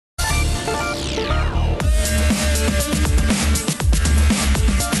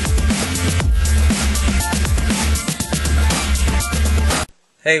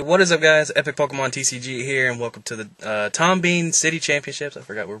Hey, what is up, guys? Epic Pokemon TCG here, and welcome to the Tom Bean City Championships. I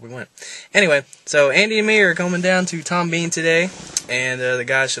forgot where we went. Anyway, so Andy and me are coming down to Tom Bean today, and the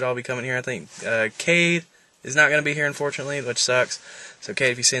guys should all be coming here. I think Cade is not going to be here, unfortunately, which sucks. So,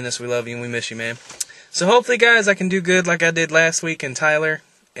 Cade, if you're seeing this, we love you and we miss you, man. So, hopefully, guys, I can do good like I did last week in Tyler,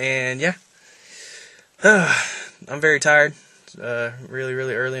 and yeah. I'm very tired. Really,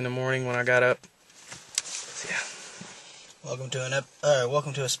 really early in the morning when I got up. So, yeah. Welcome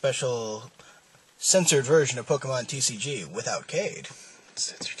to a special censored version of Pokemon TCG without Cade.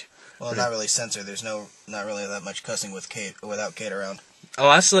 Censored. Well, not really censored. There's not really that much cussing with without Cade around. Oh,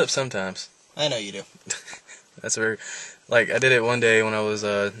 I slip sometimes. I know you do. That's very, I did it one day when I was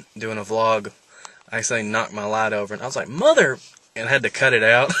doing a vlog. I accidentally knocked my light over, and I was like, "Mother!" and I had to cut it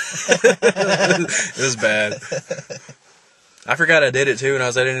out. It was bad. I forgot I did it too, and I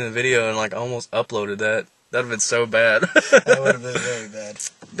was editing the video and almost uploaded that. That would have been so bad. That would have been very bad.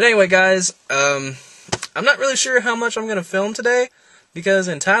 But anyway, guys, I'm not really sure how much I'm going to film today, because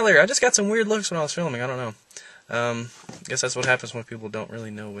in Tyler, I just got some weird looks when I was filming. I don't know. I guess that's what happens when people don't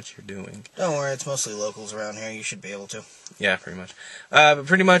really know what you're doing. Don't worry, it's mostly locals around here. You should be able to. Yeah, pretty much. But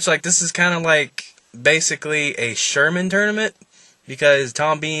pretty much, this is kind of basically a Sherman tournament, because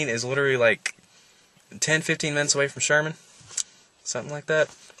Tom Bean is literally 10-15 minutes away from Sherman. Something like that.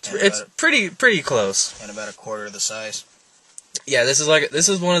 It's pretty close. And about a quarter of the size. Yeah, this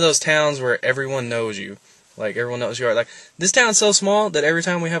is one of those towns where everyone knows you. Everyone knows you are. This town's so small that every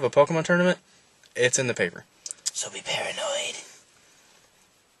time we have a Pokemon tournament, it's in the paper. So be paranoid.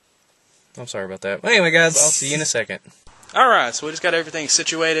 I'm sorry about that. Well, anyway, guys, I'll see you in a second. Alright, so we just got everything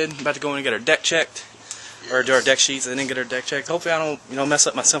situated. About to go in and get our deck checked. Or do our deck sheets, and then get our deck checked. Hopefully I don't, mess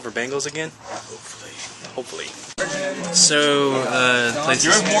up my silver bangles again. Hopefully. So, the place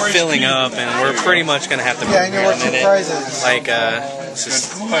is filling up, and we're pretty much going to have to move here in a minute.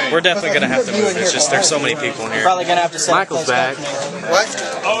 We're definitely going to have to move. It's just, there's so many people in here. Probably going to have to Michael's back. What?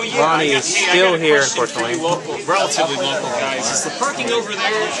 Oh, yeah. Ronnie is still here, unfortunately. Relatively local, guys. Is the parking over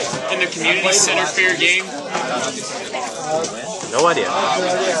there in the community center fair game? No idea.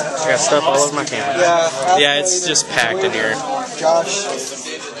 I got stuff all over my camera. Yeah, it's just packed in here. Josh.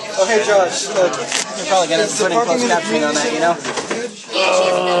 Oh, hey, Josh. You're probably going to have to put in closed captioning on that, you know?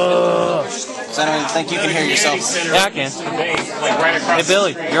 So I don't even think you can hear yourself. Yeah, I can. Hey,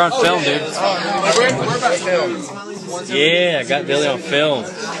 Billy, you're on film, dude. We're about film. Yeah, I got Billy on film.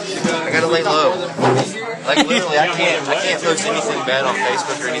 I gotta lay low. Literally, I can't post anything bad on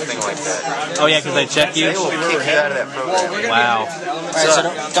Facebook or anything like that. Oh yeah, because they check you? They will kick you out of that program. Wow. Alright, so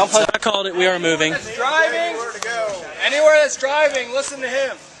don't post. I called it. We are moving. Driving. Anywhere that's driving, listen to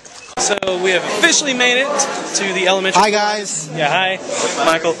him. So we have officially made it to the elementary. Hi, guys. Yeah, hi,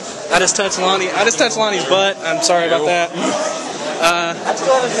 Michael. I just touched Lonnie's butt. I'm sorry about that. I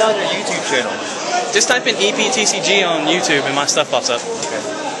still haven't found your YouTube channel. Just type in EPTCG on YouTube and my stuff pops up.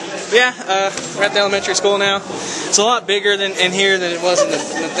 But yeah, we're at the elementary school now. It's a lot bigger than in here than it was in the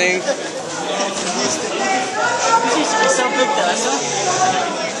thing.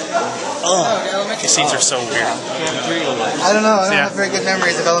 The seats are so weird. I don't know. I don't have very good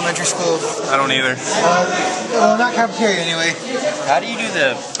memories of elementary school. I don't either. Well, not cafeteria anyway. How do you do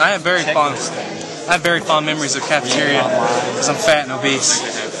the... I have very fond memories of cafeteria because I'm fat and obese.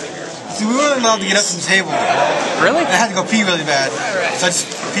 See, we weren't allowed to get up from the table. Really? I had to go pee really bad, so I just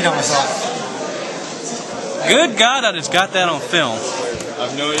peed on myself. Good God, I just got that on film.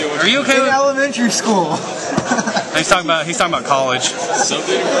 I've no idea what Are you okay In with elementary school. He's talking about college.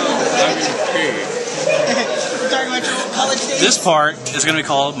 something This part is going to be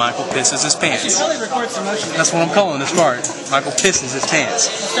called Michael Pisses His Pants. That's what I'm calling this part. Michael Pisses His Pants.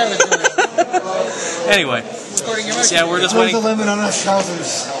 Anyway, so yeah, we're just Where's waiting. the lemon on his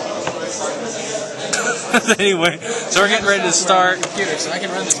trousers? Anyway, so we're getting ready to start.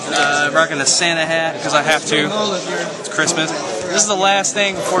 Rocking a Santa hat because I have to. It's Christmas. This is the last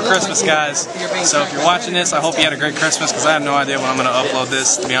thing before Christmas, guys. So if you're watching this, I hope you had a great Christmas because I have no idea when I'm going to upload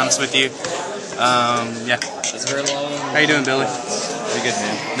this, to be honest with you. Yeah. How you doing, Billy? Pretty good,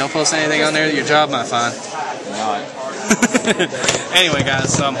 man. Don't post anything on there that your job might find. Not. Anyway,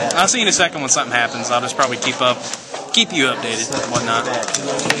 guys, I'll see you in a second when something happens. I'll just probably keep you updated and whatnot.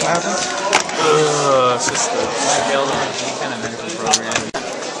 It's just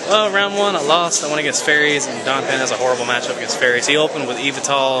well, round one, I lost. I went against Fairies, and Don Penn has a horrible matchup against Fairies. He opened with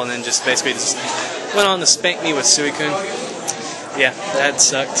Evital, and then just basically went on to spank me with Suicune. Yeah, that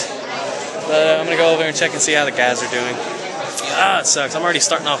sucked. But I'm going to go over and check and see how the guys are doing. Ah, it sucks. I'm already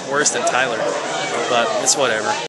starting off worse than Tyler, but it's whatever.